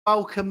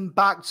Welcome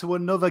back to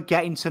another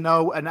Getting to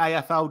Know an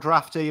AFL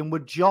Draftee, and we're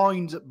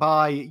joined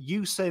by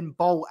Usain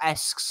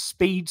Bolt-esque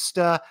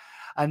speedster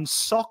and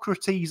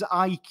Socrates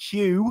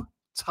IQ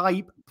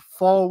type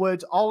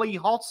forward, Olli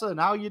Hotton.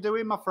 How are you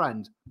doing, my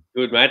friend?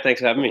 Good, mate.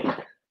 Thanks for having me.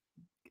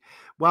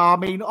 Well, I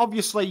mean,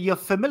 obviously, you're a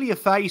familiar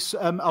face.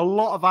 A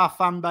lot of our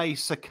fan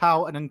base are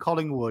Carlton and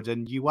Collingwood,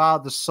 and you are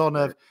the son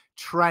of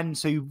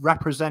Trent, who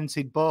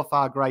represented both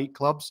our great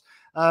clubs.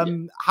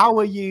 How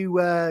are you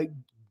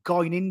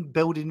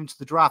building into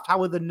the draft?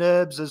 How are the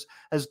nerves?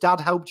 Has Dad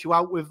helped you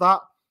out with that?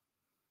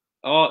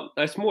 Oh,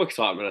 it's more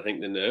excitement, I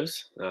think, than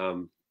nerves.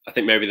 I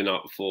think maybe the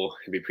night before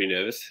I'd be pretty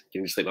nervous.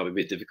 Getting to sleep might be a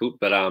bit difficult,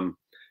 but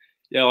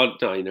yeah,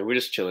 we're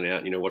just chilling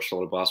out. Watching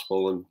a lot of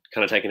basketball and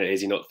kind of taking it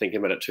easy, not thinking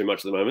about it too much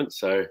at the moment.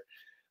 So,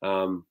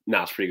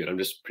 it's pretty good. I'm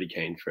just pretty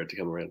keen for it to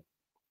come around.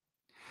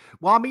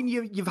 Well, I mean,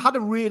 you've had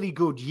a really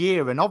good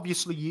year, and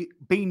obviously, you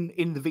been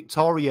in the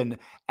Victorian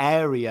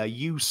area.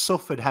 You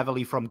suffered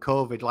heavily from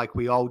COVID, like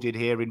we all did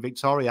here in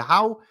Victoria.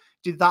 How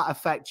did that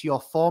affect your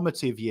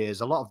formative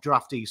years? A lot of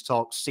draftees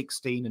talk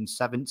 16 and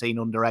 17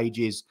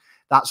 underages.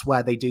 That's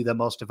where they do their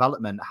most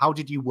development. How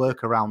did you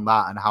work around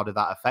that, and how did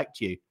that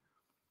affect you?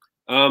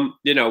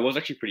 It was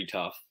actually pretty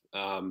tough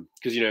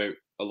because a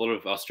lot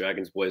of us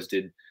Dragons boys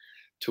did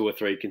 2 or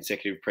 3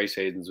 consecutive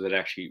pre-seasons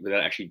without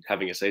actually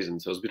having a season,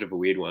 so it was a bit of a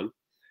weird one.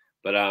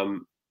 But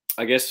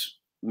I guess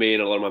me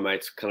and a lot of my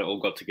mates kind of all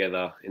got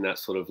together in that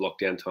sort of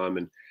lockdown time,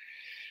 and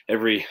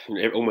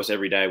almost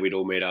every day we'd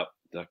all meet up,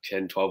 like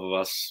 10, 12 of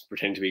us,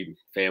 pretend to be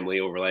family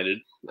or related,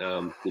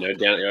 down at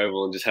the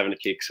Oval and just having a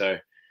kick. So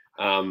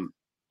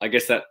I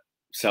guess that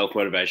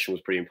self-motivation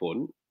was pretty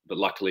important. But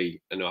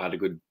luckily, I had a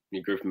good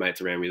group of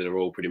mates around me that are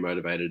all pretty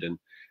motivated, and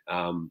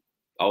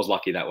I was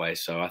lucky that way.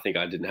 So I think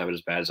I didn't have it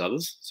as bad as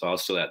others. So I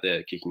was still out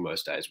there kicking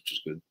most days, which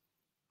was good.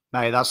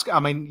 Mate,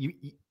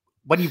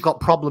 when you've got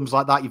problems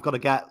like that, you've got to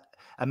get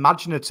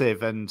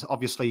imaginative. And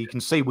obviously, you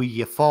can see with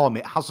your form,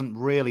 it hasn't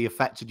really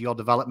affected your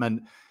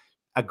development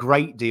a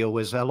great deal,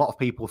 as a lot of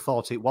people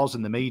thought it was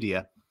in the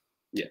media.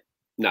 Yeah.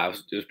 No,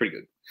 it was pretty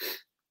good.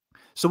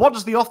 So what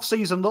does the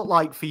off-season look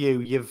like for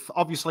you? You've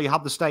obviously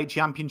had the state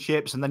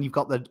championships, and then you've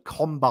got the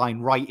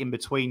combine right in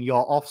between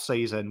your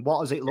off-season.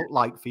 What does it look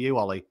like for you,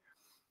 Ollie?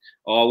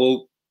 Oh,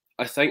 well,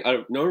 I think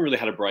no one really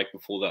had a break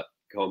before that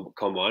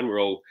combine. We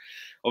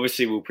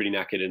were pretty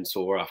knackered and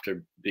sore after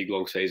a big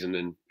long season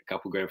and a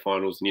couple of grand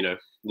finals and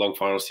long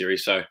final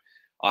series. So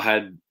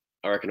I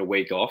reckon a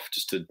week off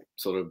just to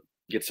sort of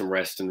get some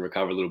rest and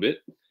recover a little bit,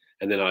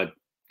 and then I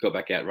got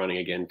back out running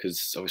again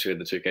because obviously we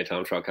had the 2K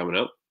time trial coming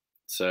up.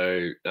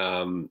 So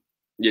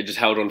just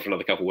held on for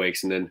another couple of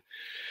weeks, and then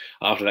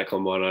after that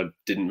combine I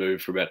didn't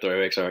move for about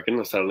 3 weeks. I reckon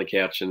I sat on the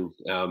couch and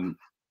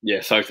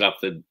soaked up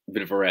the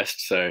bit of a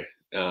rest. So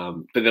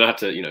but then I had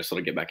to sort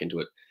of get back into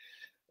it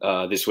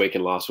this week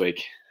and last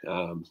week,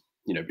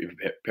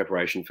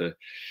 preparation for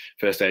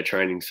first day of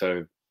training. So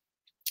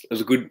it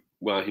was a good,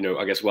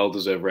 I guess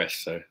well-deserved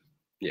rest. So,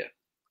 yeah.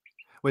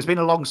 Well, it's been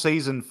a long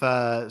season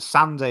for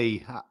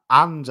Sandy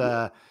and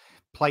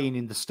playing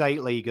in the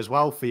State League as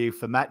well for you,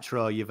 for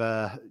Metro.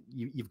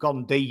 You've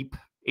gone deep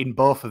in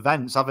both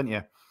events, haven't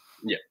you?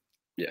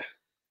 Yeah.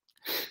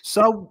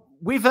 So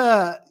with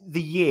the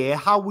year,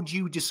 how would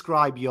you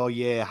describe your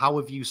year? How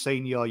have you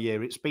seen your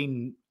year? It's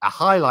been a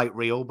highlight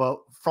reel, but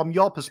from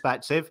your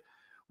perspective,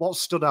 what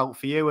stood out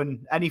for you,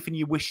 and anything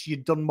you wish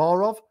you'd done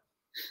more of?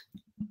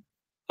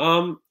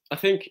 I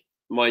think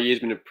my year's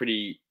been a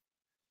pretty,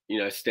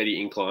 steady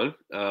incline.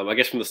 I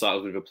guess from the start it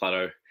was a bit of a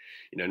plateau,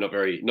 not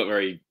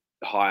very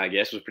high. I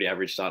guess it was a pretty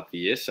average start to the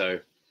year. So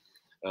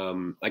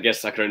I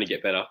guess I could only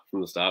get better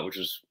from the start, which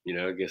was,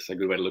 I guess a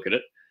good way to look at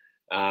it.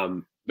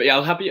 But yeah,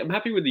 I'm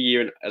happy with the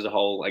year as a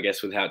whole, I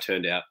guess, with how it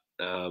turned out.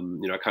 I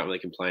can't really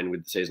complain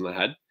with the season I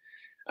had.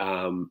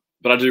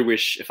 But I do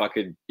wish if I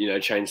could,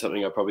 change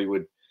something, I probably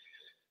would.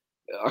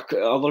 A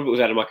lot of it was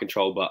out of my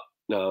control, but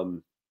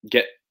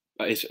get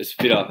as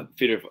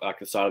fitter like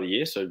the start of the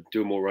year. So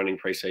do more running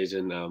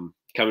preseason,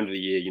 come into the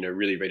year,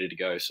 really ready to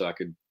go, so I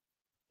could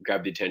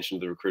grab the attention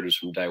of the recruiters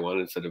from day one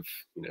instead of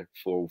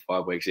 4 or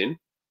 5 weeks in,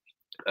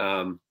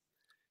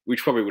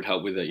 which probably would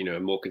help with a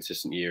more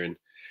consistent year.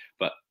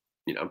 But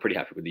I'm pretty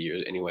happy with the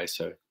year anyway.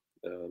 So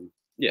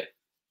yeah.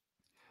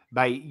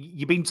 Mate,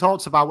 you've been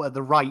talked about at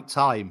the right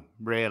time,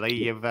 really.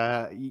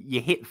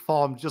 You hit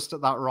form just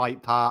at that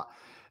right part.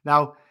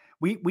 Now,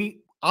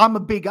 I'm a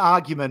big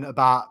argument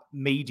about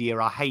media.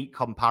 I hate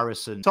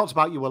comparison. Talked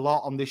about you a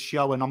lot on this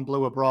show and on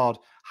Blue Abroad.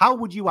 How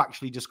would you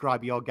actually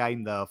describe your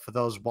game, though, for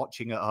those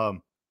watching at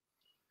home?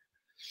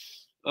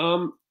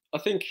 I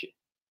think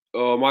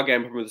my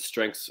game probably with the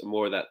strengths are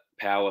more of that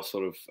power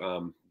sort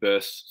of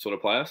burst sort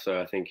of player.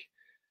 So I think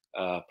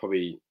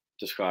probably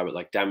describe it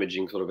like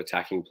damaging sort of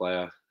attacking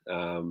player.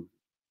 In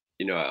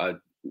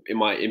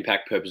my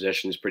impact per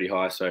possession is pretty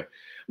high, so I'm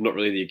not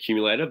really the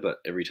accumulator, but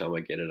every time I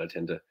get it, I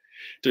tend to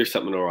do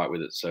something all right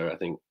with it. So I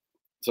think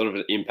sort of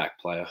an impact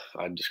player,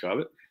 I'd describe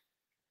it.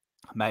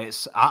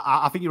 Mate,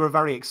 I think you're a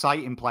very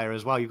exciting player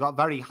as well. You've got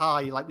very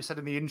high, like we said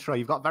in the intro,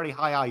 you've got very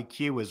high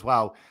IQ as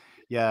well.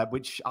 Yeah,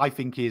 which I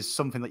think is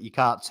something that you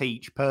can't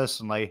teach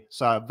personally.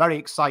 So very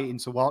exciting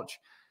to watch.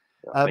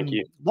 Thank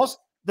you. What's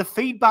the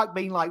feedback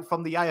been like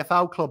from the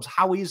AFL clubs?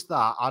 How is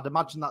that? I'd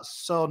imagine that's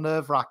so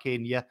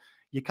nerve-wracking.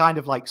 You're kind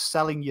of like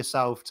selling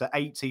yourself to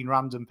 18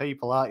 random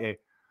people, aren't you?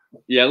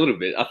 Yeah, a little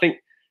bit. I think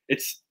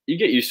you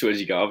get used to it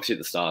as you go. Obviously, at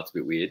the start, it's a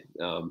bit weird.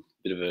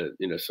 Bit of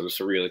a sort of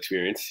surreal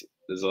experience.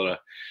 There's a lot of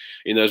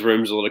in those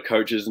rooms, a lot of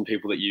coaches and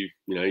people that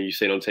you've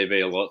seen on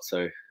TV a lot.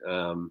 So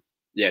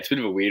yeah, it's a bit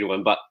of a weird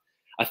one. But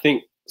I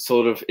think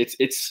sort of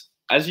it's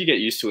as you get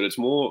used to it, it's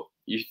more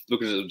you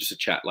look at it as just a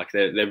chat. Like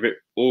they're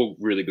all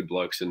really good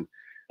blokes, and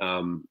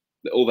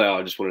all they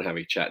are just want to have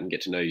a chat and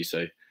get to know you.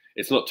 So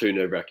it's not too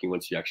nerve-wracking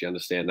once you actually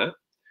understand that.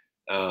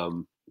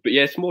 But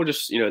yeah, it's more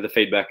just the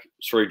feedback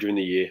during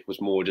the year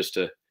was more just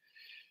to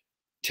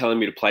telling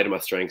me to play to my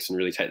strengths and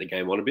really take the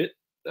game on a bit,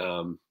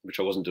 which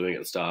I wasn't doing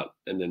at the start.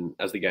 And then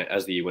as the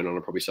year went on,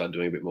 I probably started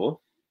doing a bit more.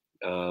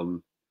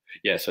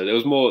 Yeah, so there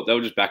was more. They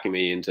were just backing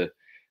me into.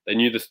 They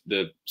knew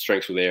the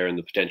strengths were there and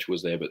the potential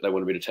was there, but they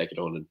wanted me to take it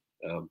on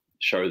and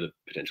show the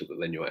potential that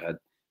they knew I had.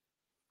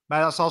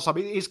 Man, that's awesome.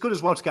 It's good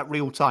as well to get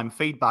real-time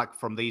feedback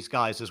from these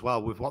guys as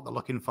well with what they're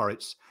looking for.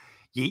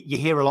 You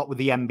hear a lot with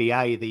the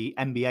NBA. The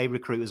NBA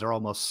recruiters are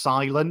almost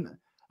silent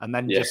and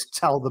then just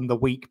tell them the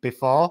week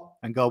before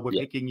and go, we're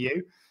picking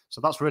you. So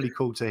that's really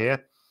cool to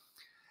hear.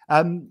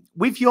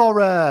 With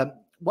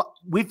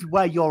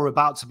where you're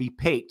about to be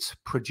picked,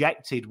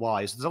 projected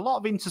wise, there's a lot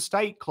of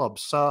interstate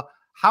clubs. So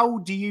how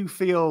do you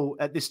feel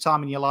at this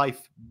time in your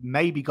life,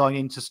 maybe going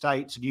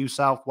interstate to New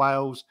South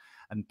Wales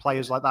and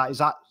players like that? Is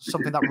that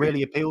something that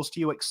really appeals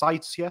to you,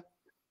 excites you?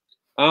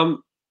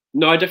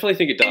 No, I definitely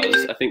think it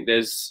does. I think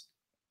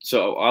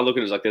so I look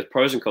at it as like there's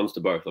pros and cons to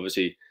both.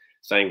 Obviously,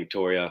 staying in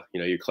Victoria,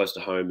 you're close to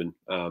home and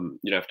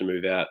you don't have to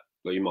move out.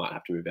 Well, you might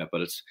have to move out,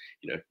 but it's,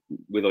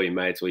 with all your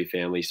mates, all your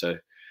family. So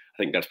I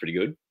think that's pretty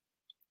good.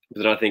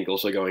 But then I think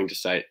also going to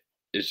state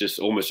is just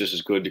almost just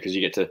as good because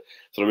you get to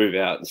sort of move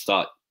out and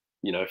start,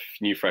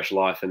 new fresh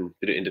life and a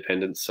bit of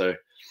independence. So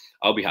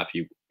I'll be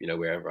happy,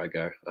 wherever I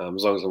go,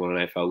 as long as I'm on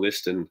an AFL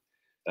list and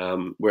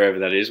wherever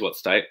that is, what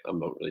state, I'm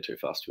not really too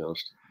fast, to be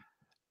honest.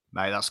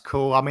 Mate, that's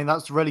cool. I mean,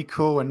 that's really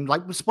cool. And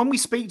like when we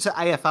speak to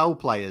AFL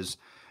players,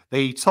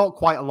 they talk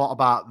quite a lot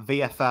about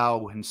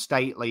VFL and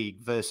State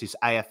League versus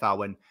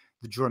AFL and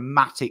the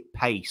dramatic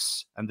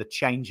pace and the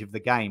change of the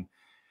game.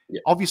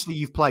 Yeah. Obviously,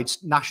 you've played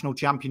national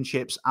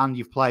championships and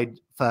you've played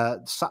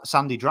for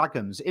Sandy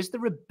Dragons. Is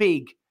there a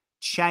big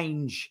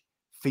change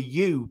for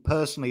you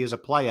personally as a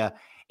player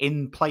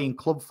in playing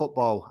club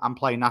football and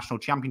playing national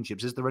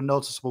championships? Is there a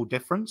noticeable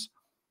difference?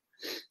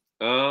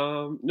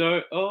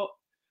 No. Oh,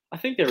 I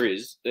think there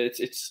is.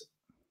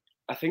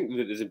 I think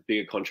that there's a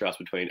bigger contrast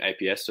between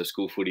APS, so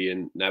school footy,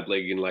 and NAB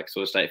League and like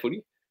sort of state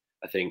footy.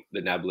 I think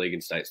the NAB League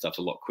and state stuff's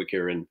a lot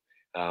quicker and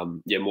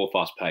more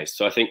fast paced.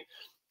 So I think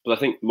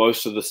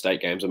most of the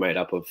state games are made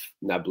up of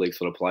NAB League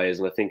sort of players,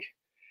 and I think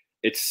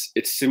it's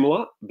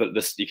similar, but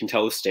you can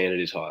tell the standard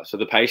is higher. So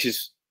the pace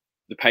is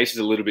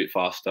a little bit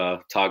faster.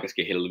 Targets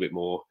get hit a little bit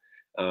more.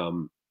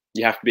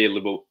 You have to be a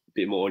little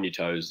bit more on your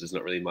toes. There's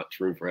not really much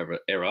room for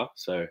error.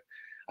 So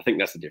I think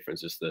that's the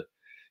difference. Just the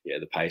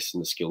pace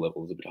and the skill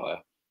level is a bit higher.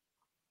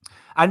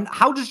 And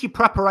how does your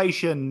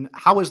preparation,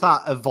 how has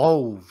that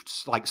evolved?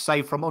 Like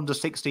say from under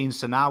 16s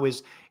to now,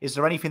 is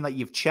there anything that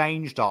you've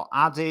changed or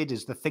added?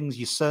 Is there things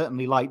you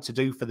certainly like to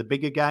do for the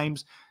bigger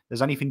games?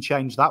 Does anything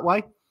change that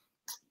way?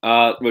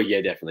 Well,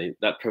 yeah, definitely.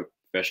 That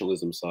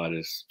professionalism side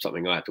is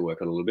something I had to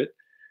work on a little bit.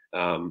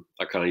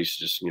 I kind of used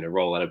to just,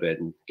 roll out of bed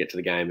and get to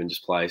the game and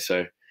just play.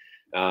 So,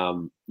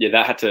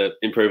 that had to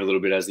improve a little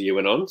bit as the year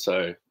went on.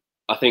 So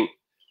I think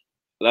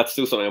that's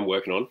still something I'm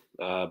working on.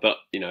 But,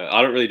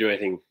 I don't really do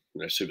anything,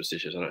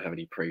 superstitious. I don't have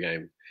any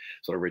pre-game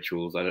sort of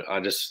rituals.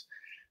 I just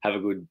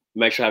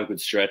make sure I have a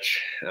good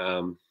stretch,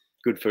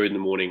 good food in the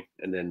morning.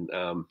 And then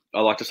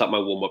I like to start my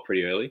warm-up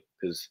pretty early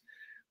because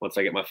once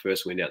I get my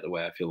first wind out the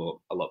way, I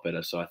feel a lot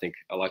better. So I think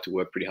I like to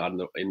work pretty hard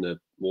in the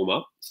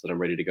warm-up so that I'm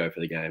ready to go for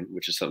the game,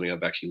 which is something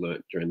I've actually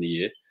learned during the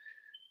year.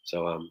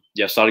 So,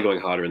 I started going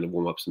harder in the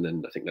warm-ups, and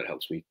then I think that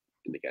helps me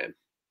in the game.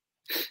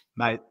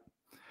 Mate,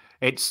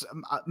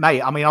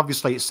 I mean,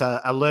 obviously it's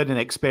a learning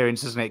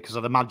experience, isn't it? Because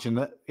I'd imagine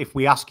that if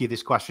we ask you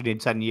this question in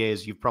 10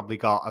 years, you've probably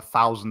got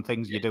 1,000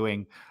 things you're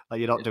doing that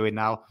you're not doing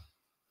now.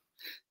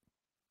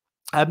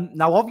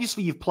 Now,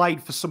 obviously, you've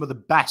played for some of the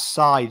best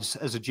sides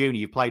as a junior.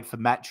 You've played for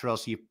Metro,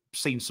 so you've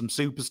seen some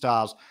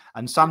superstars.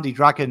 And Sandy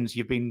Dragons,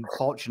 you've been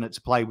fortunate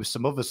to play with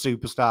some other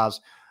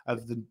superstars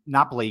of the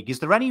NAB League. Is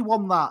there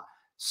anyone that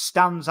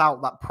stands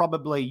out that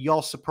probably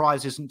your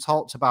surprise isn't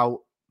talked about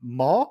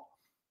more?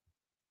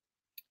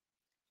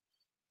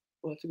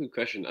 Well, that's a good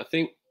question. I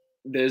think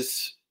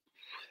there's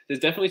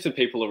definitely some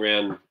people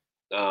around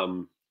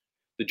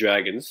the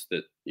Dragons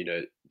that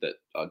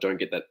that don't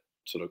get that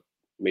sort of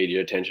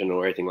media attention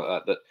or anything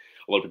like that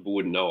a lot of people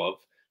wouldn't know of.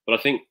 But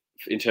I think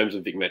in terms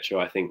of Vic Metro,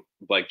 I think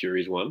Blake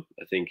Jury is one.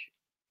 I think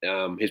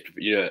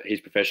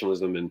his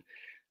professionalism and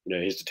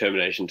his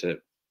determination to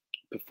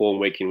perform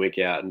week in, week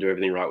out and do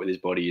everything right with his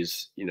body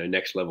is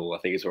next level. I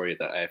think it's already at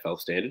that AFL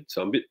standard.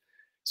 So I'm a bit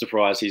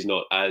surprised he's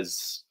not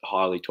as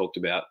highly talked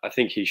about. I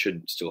think he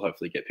should still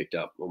hopefully get picked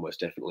up, almost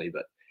definitely.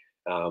 But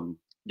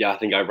yeah, I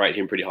think I rate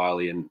him pretty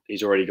highly, and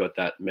he's already got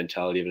that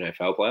mentality of an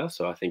AFL player.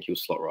 So I think he'll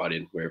slot right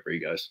in wherever he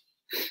goes.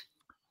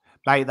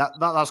 Mate,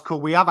 that's cool.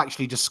 We have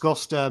actually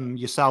discussed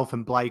yourself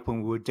and Blake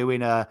when we were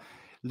doing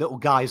little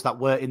guys that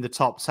were in the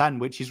top 10,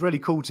 which is really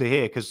cool to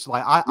hear because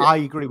like I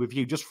agree with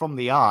you. Just from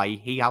the eye,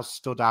 he has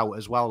stood out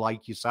as well,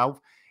 like yourself,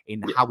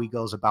 in how he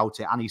goes about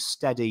it and his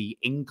steady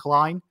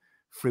incline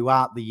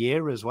throughout the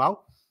year as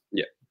well.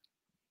 Yeah.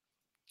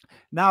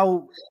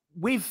 Now,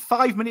 with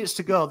 5 minutes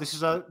to go, this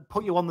is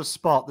put you on the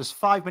spot. There's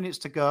 5 minutes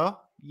to go.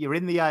 You're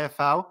in the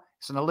AFL.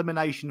 It's an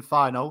elimination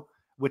final.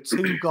 We're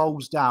 2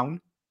 goals down.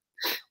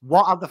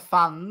 What are the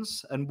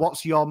fans and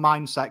what's your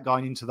mindset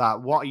going into that?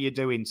 What are you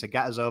doing to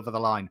get us over the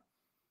line?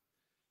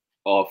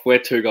 Oh, if we're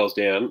 2 goals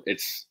down,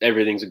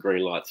 everything's a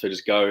green light. So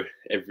just go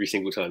every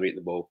single time you hit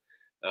the ball.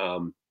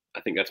 I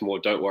think that's more,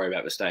 don't worry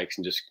about mistakes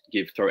and just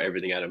throw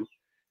everything at them.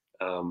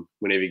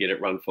 Whenever you get it,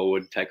 run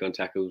forward, take on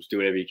tackles, do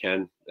whatever you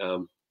can.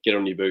 Get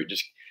on your boot,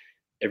 just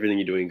everything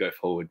you're doing, go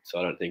forward. So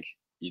I don't think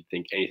you'd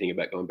think anything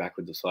about going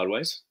backwards or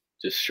sideways.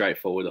 Just straight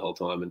forward the whole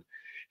time. And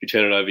if you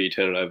turn it over, you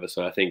turn it over.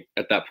 So I think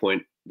at that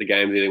point, the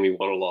game's either we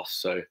won or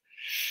lost. So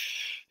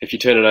if you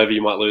turn it over,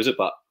 you might lose it.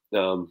 But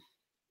I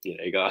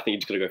think you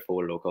just got to go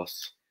forward at all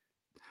costs.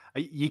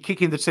 Are you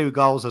kicking the 2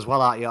 goals as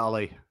well, aren't you,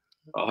 Ollie?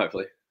 Oh,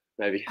 hopefully,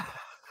 maybe.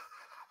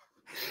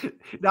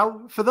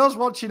 Now, for those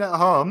watching at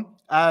home,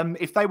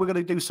 if they were going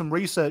to do some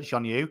research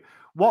on you,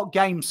 what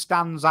game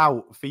stands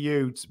out for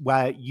you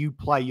where you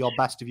play your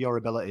best of your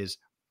abilities?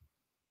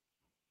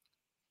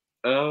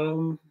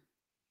 I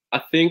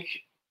think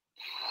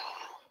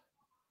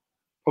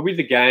probably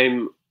the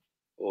game,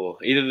 or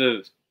either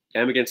the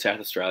game against South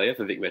Australia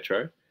for Vic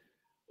Metro,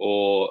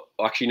 or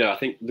actually no, I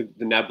think the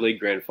NAB League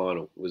Grand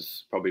Final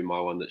was probably my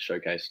one that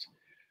showcased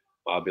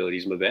my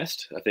abilities my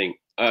best. I think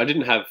I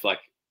didn't have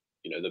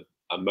the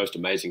most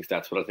amazing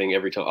stats, but I think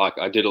every time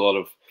I did a lot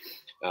of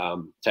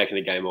taking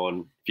the game on,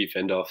 a few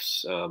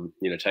fend-offs,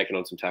 taking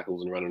on some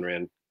tackles and running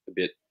around a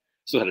bit.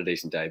 Still had a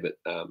decent day, but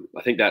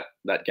I think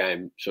that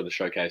game sort of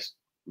showcased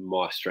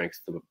my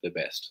strengths the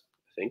best,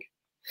 I think.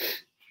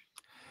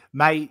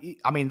 Mate,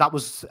 I mean, that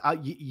was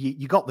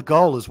you got the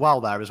goal as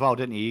well there as well,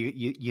 didn't you?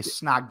 You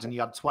snagged and you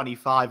had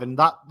 25, and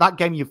that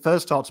game you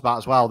first talked about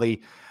as well.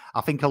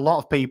 I think a lot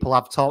of people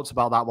have talked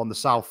about that one, the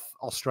South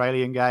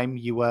Australian game.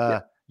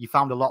 You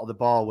found a lot of the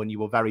ball when you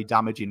were very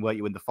damaging, weren't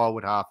you, in the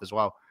forward half as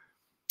well?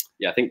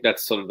 Yeah, I think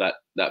that's sort of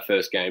that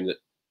first game that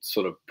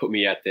sort of put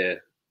me out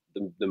there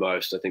the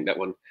most. I think that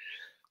one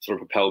sort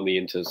of propelled me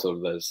into sort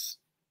of those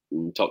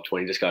top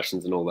 20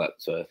 discussions and all that.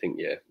 So I think,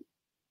 yeah,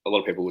 a lot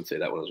of people would say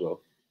that one as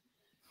well.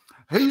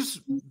 Who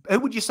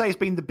would you say has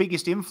been the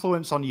biggest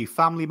influence on you?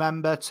 Family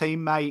member,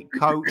 teammate,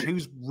 coach?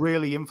 Who's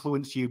really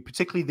influenced you,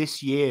 particularly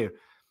this year?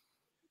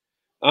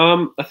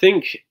 I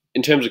think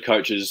in terms of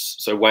coaches,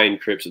 so Wayne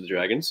Cripps at the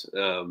Dragons,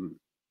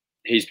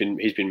 he's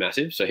been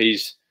massive. So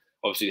he's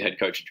obviously the head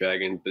coach at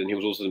Dragon, but then he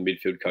was also the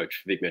midfield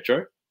coach for Vic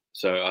Metro.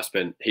 So I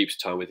spent heaps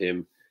of time with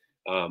him,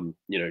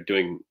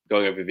 going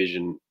over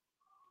vision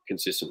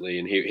consistently,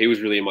 and he was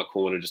really in my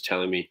corner, just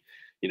telling me,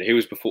 he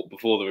was before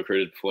the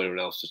recruiters, before anyone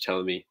else, just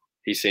telling me.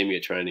 He's seen me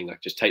at training, like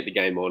just take the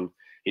game on.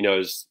 He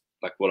knows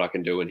like what I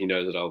can do, and he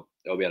knows that I'll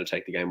be able to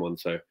take the game on.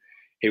 So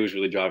he was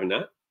really driving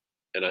that.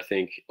 And I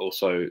think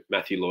also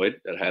Matthew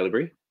Lloyd at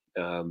Hayward,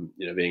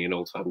 being an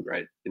all-time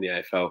great in the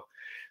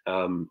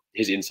AFL,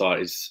 his insight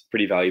is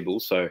pretty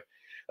valuable. So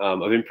I've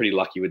been pretty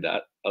lucky with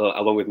that,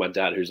 along with my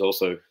dad, who's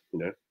also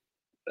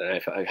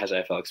has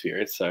AFL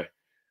experience. So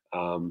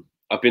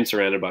I've been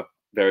surrounded by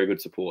very good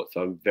support.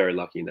 So I'm very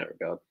lucky in that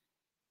regard.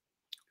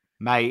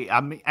 Mate,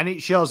 I mean, and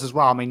it shows as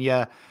well. I mean,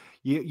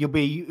 you'll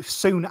be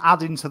soon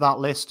adding to that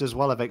list as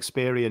well of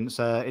experience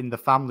in the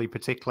family,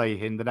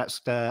 particularly in the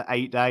next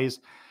 8 days.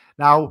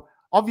 Now,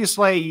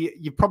 obviously,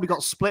 you've probably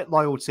got split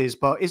loyalties,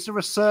 but is there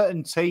a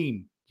certain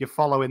team you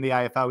follow in the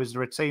AFL? Is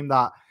there a team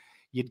that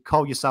you'd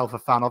call yourself a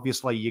fan?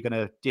 Obviously, you're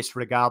going to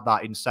disregard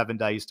that in 7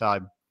 days'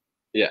 time.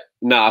 Yeah.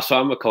 No, so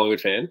I'm a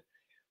Collingwood fan,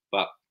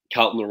 but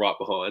Carlton are right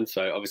behind.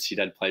 So obviously,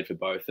 Dad played for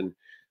both, and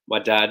my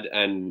dad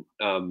and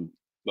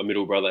my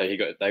middle brother,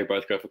 they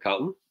both go for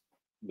Carlton,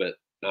 but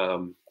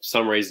for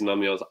some reason I'm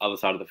on the other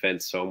side of the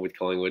fence, so I'm with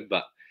Collingwood.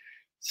 But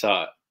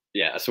so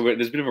yeah, so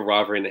there's a bit of a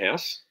rivalry in the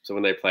house. So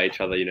when they play each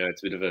other,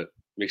 it's a bit of a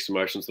mixed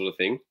emotion sort of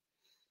thing.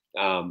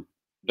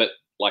 But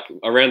like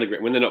around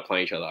when they're not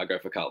playing each other, I go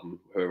for Carlton,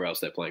 whoever else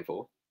they're playing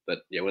for. But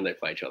yeah, when they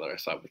play each other, I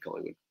side with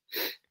Collingwood.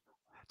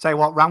 Tell you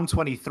what, round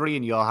 23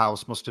 in your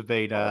house must have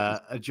been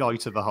a joy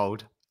to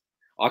behold.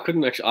 I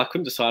couldn't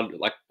decide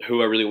like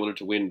who I really wanted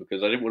to win,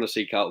 because I didn't want to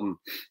see Carlton,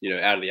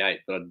 out of the 8,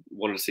 but I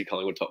wanted to see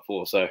Collingwood top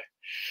 4. So it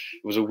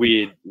was a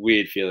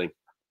weird feeling.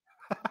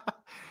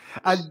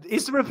 And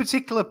is there a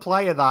particular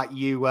player that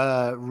you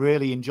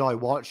really enjoy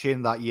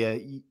watching, that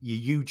you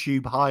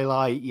YouTube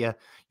highlight, you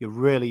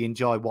really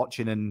enjoy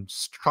watching and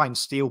try and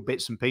steal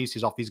bits and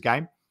pieces off his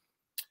game?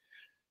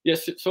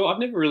 Yes, so I've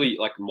never really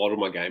like modeled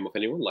my game off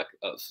anyone like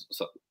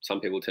some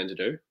people tend to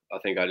do. I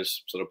think I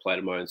just sort of play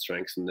to my own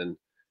strengths and then,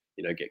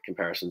 get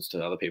comparisons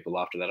to other people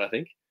after that, I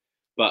think.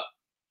 But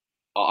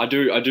I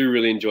do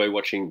really enjoy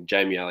watching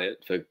Jamie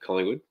Elliott for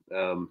Collingwood.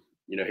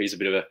 He's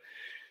a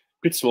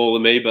bit smaller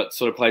than me, but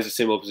sort of plays a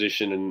similar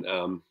position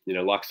and,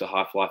 likes to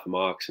high fly for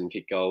marks and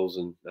kick goals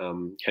and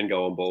can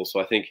go on ball.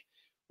 So I think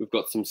we've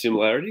got some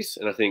similarities.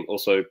 And I think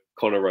also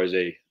Connor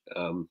Rozee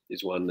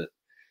is one that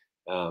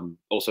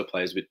also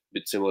plays a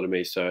bit similar to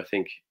me. So I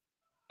think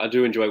I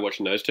do enjoy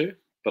watching those two,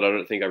 but I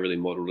don't think I really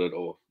modelled it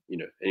or,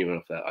 anyone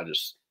of that. I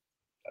just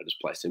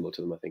play similar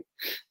to them, I think.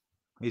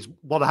 He's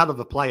what a hell of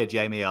a player,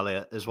 Jamie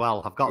Elliott, as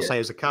well. I've got to say,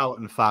 as a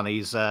Carlton fan,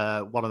 he's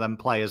one of them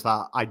players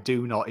that I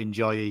do not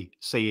enjoy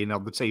seeing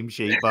on the team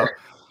sheet. But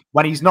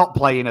when he's not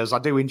playing us, I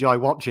do enjoy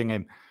watching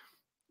him.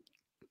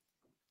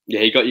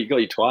 Yeah, he got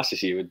you twice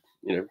this year with,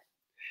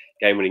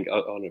 game-winning.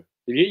 Oh no, did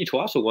he get you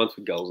twice or once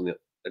with goals at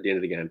the end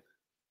of the game?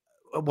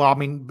 Well, I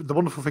mean, the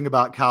wonderful thing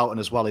about Carlton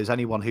as well is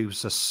anyone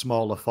who's a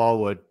smaller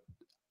forward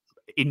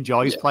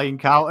enjoys playing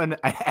Carlton.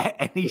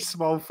 Any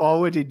small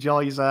forward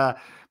enjoys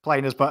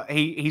playing us, but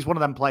he's one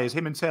of them players.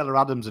 Him and Taylor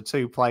Adams are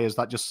two players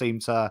that just seem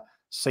to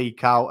see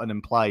Carlton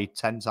and play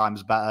 10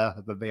 times better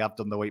than they have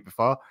done the week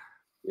before.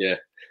 Yeah,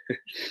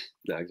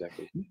 no,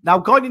 exactly. Now,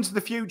 going into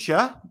the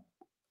future,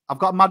 I've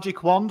got a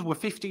magic wand. We're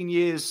 15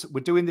 years.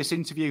 We're doing this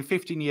interview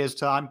 15 years'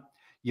 time.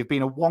 You've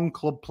been a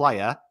one-club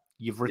player.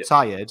 You've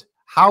retired.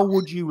 How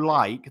would you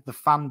like the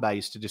fan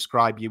base to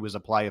describe you as a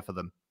player for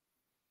them?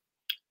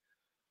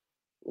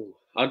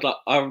 I'd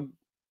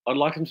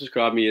like them to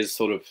describe me as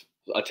sort of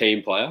a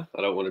team player.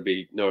 I don't want to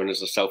be known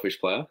as a selfish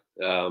player.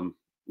 I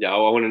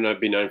want to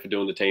be known for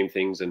doing the team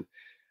things, and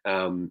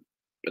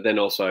but then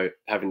also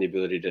having the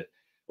ability to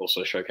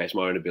also showcase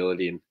my own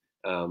ability.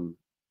 And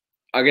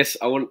I guess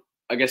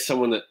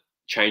someone that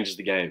changes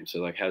the game, so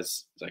like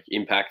has like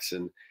impacts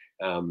and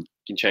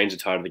can change the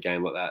tide of the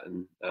game like that.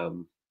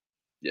 And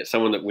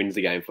someone that wins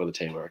the game for the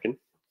team, I reckon,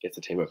 gets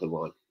the team over the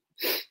line.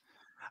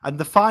 And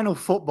the final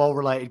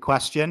football-related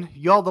question: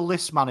 you're the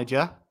list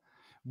manager.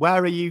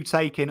 Where are you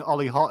taking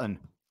Olli Hotton?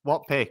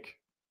 What pick?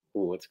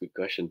 Oh, that's a good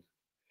question.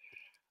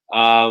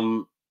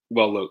 Well,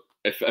 look,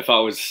 if I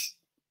was,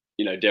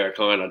 Derek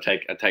Hine,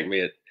 I'd take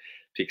me at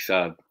picks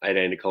 18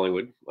 to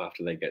Collingwood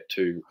after they get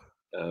two,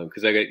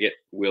 because they get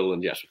Will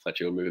and Jasper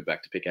Fletcher will move it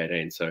back to pick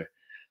 18. So,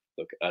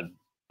 look, I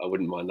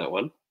wouldn't mind that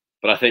one.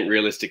 But I think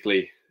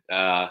realistically,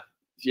 I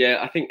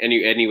think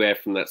anywhere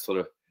from that sort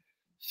of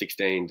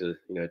 16 to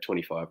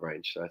 25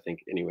 range. So I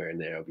think anywhere in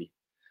there, I'll be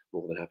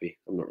more than happy.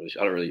 I'm not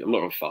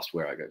really fussed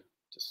where I go,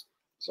 just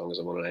as long as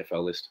I'm on an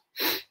AFL list.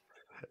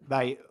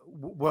 Mate,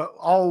 we're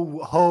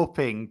all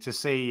hoping to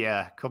see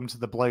you come to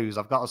the Blues.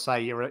 I've got to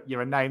say,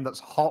 you're a name that's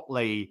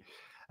hotly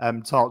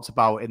talked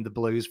about in the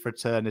Blues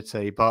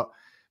fraternity. But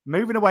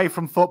moving away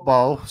from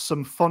football,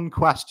 some fun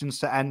questions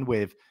to end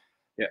with.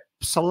 Yeah.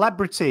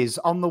 Celebrities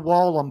on the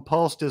wall on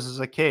posters as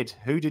a kid.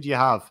 Who did you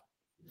have?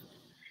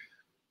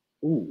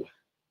 Ooh.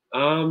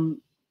 Oh,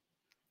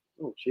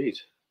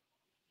 geez.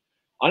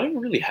 I never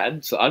really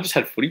had. So I just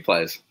had footy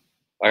players.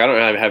 Like I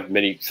don't have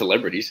many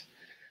celebrities.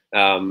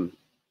 No,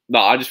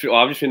 I've just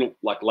been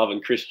like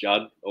loving Chris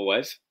Judd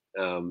always.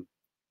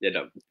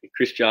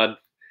 Chris Judd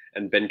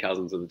and Ben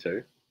Cousins are the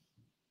two.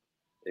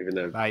 Even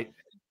though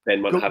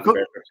Ben might not have the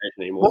best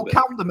reputation anymore. We'll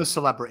count them as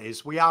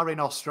celebrities. We are in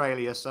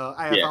Australia, so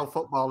AFL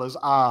footballers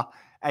are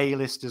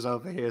A-listers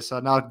over here. So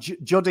now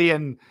Juddy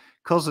and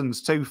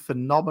Cousins, two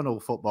phenomenal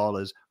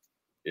footballers.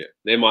 Yeah,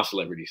 they're my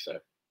celebrities. So,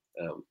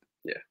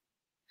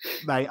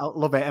 Mate, I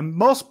love it. And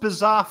most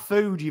bizarre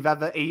food you've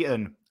ever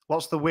eaten?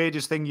 What's the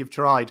weirdest thing you've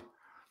tried?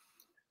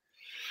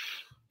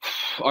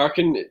 I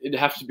reckon it'd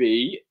have to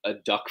be a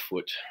duck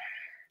foot,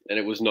 and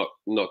it was not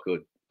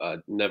good.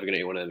 I'm never going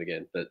to eat one of them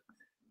again. But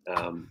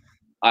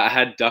I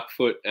had duck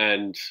foot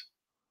and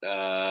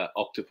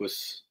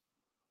octopus,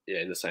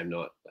 in the same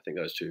night. I think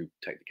those two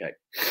take the cake.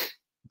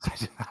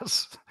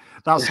 Was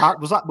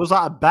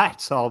that a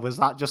bet, or was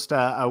that just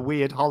a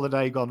weird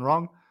holiday gone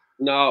wrong?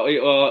 No,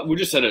 we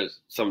just at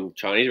some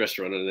Chinese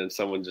restaurant, and then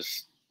someone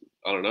just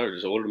ordered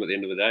them at the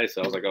end of the day.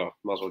 So I was like, oh,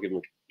 might as well give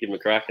them a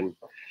crack. And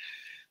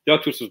the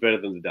octopus was better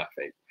than the duck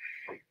feet.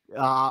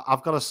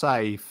 I've got to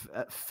say,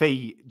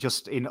 feet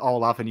just in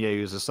all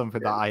avenues is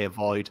something that I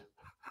avoid.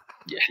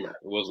 Yeah, no,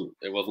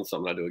 it wasn't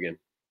something I do again.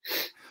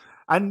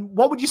 And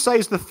what would you say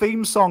is the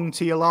theme song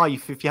to your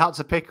life? If you had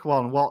to pick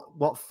one,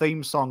 what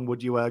theme song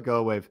would you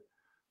go with?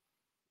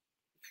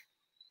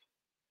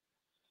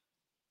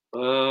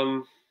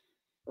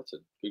 That's a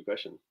good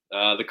question.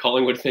 The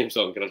Collingwood theme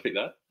song. Can I pick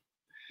that?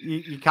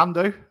 You can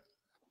do.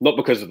 Not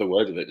because of the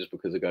words of it, just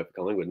because I go for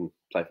Collingwood and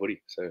play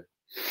footy. So,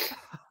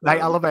 mate,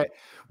 I love it.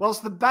 What's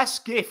the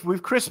best gift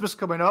with Christmas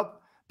coming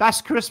up?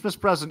 Best Christmas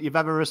present you've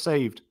ever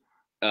received?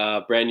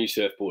 Brand new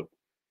surfboard.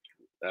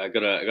 I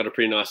got a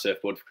pretty nice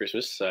surfboard for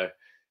Christmas. So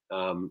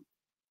I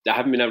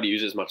haven't been able to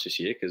use it as much this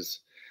year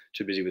because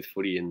too busy with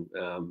footy and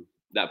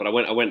that. But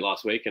I went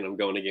last week and I'm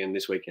going again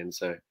this weekend.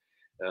 So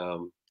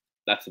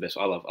that's the best.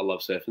 I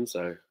love surfing.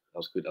 So I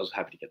was good. I was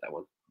happy to get that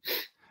one.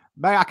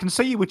 Mate, I can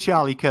see you with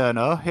Charlie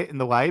Kerno hitting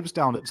the waves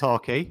down at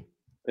Torquay.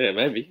 Yeah,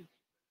 maybe.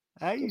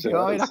 There you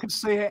go. I can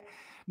see it.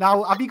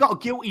 Now, have you got a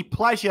guilty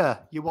pleasure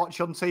you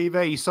watch on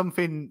TV?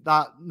 Something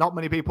that not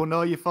many people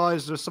know you for?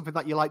 Is there something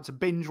that you like to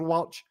binge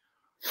watch?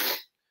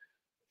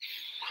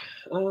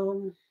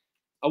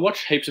 I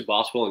watch heaps of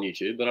basketball on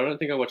YouTube, but I don't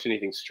think I watch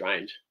anything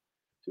strange,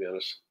 to be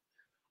honest.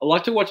 I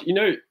like to watch, you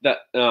know, that,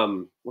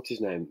 what's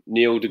his name?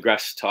 Neil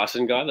deGrasse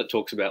Tyson guy that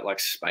talks about like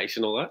space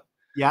and all that.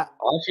 Yeah.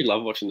 I actually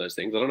love watching those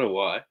things. I don't know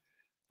why,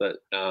 but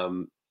yeah,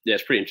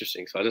 it's pretty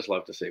interesting. So I just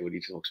love to see what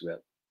he talks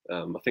about.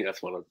 I think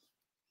that's one of,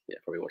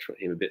 probably watch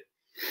him a bit.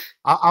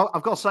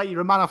 I've got to say,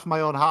 you're a man after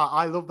my own heart.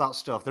 I love that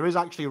stuff. There is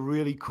actually a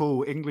really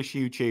cool English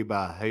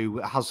YouTuber who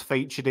has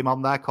featured him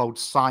on there called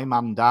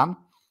Simon Dan.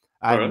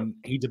 And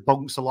he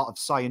debunks a lot of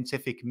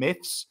scientific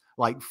myths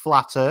like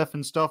flat earth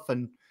and stuff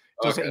and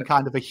does it in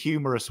kind of a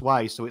humorous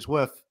way. So it's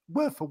worth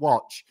a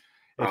watch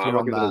if you're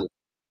on there.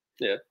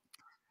 Yeah.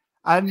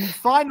 And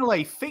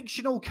finally,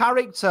 fictional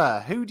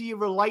character. Who do you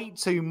relate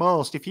to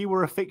most? If you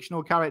were a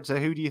fictional character,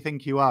 who do you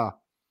think you are?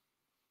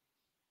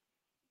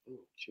 Oh,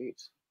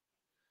 jeez.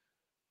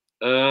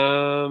 I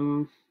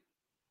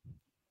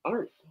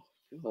don't.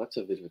 Oh, that's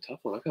a bit of a tough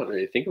one. I can't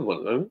really think of one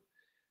at the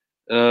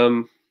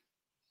moment.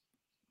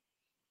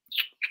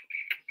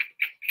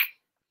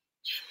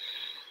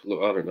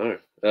 Look, I don't know.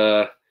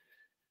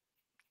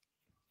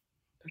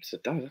 That's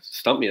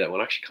stumped me, that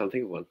one. I actually can't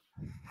think of one.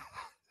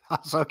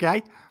 That's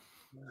okay.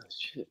 Oh,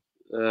 shit.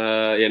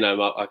 Yeah,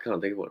 no, I can't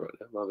think of one right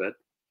now. My bad.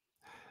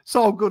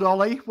 So good,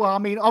 Ollie. Well, I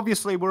mean,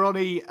 obviously, we're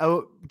only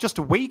just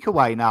a week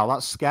away now.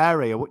 That's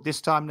scary.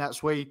 This time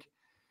next week,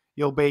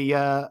 you'll be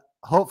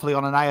hopefully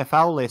on an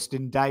AFL list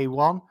in day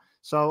one.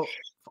 So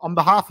on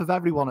behalf of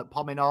everyone at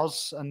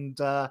Pominoz and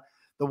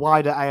the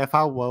wider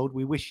AFL world,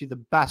 we wish you the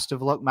best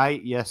of luck,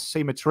 mate. You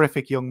seem a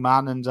terrific young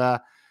man, and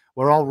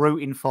we're all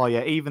rooting for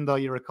you. Even though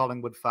you're a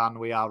Collingwood fan,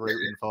 we are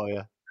rooting for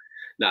you.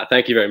 No,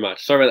 thank you very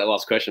much. Sorry about that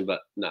last question, but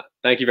no,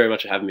 thank you very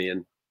much for having me,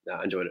 and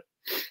I enjoyed it.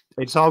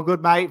 It's all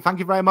good, mate. Thank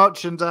you very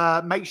much, and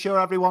make sure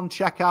everyone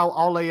check out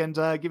Ollie and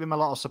give him a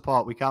lot of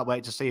support. We can't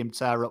wait to see him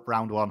tear up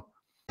round one.